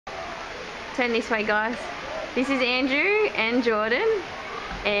turn this way, guys. This is Andrew and Jordan,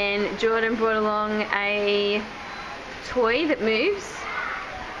 and Jordan brought along a toy that moves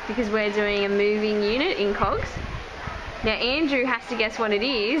because we're doing a moving unit in Cogs. Now Andrew has to guess what it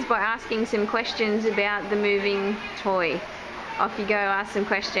is by asking some questions about the moving toy. Off you go, ask some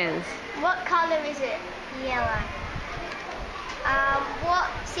questions. What colour is it? Yellow. What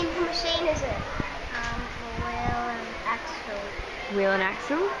simple machine is it? Wheel and axle. Wheel and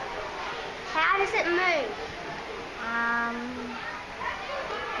axle. How does it move?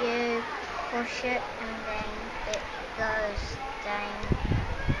 You push it and then it goes down.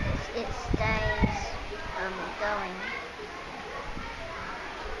 It stays going.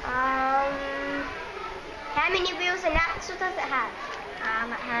 How many wheels and axle does it have?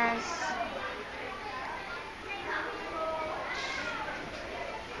 It has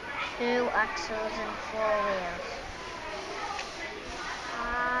 2 axles and 4 wheels.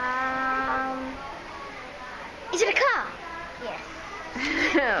 Is it a car? Yes.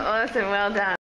 Awesome, well done.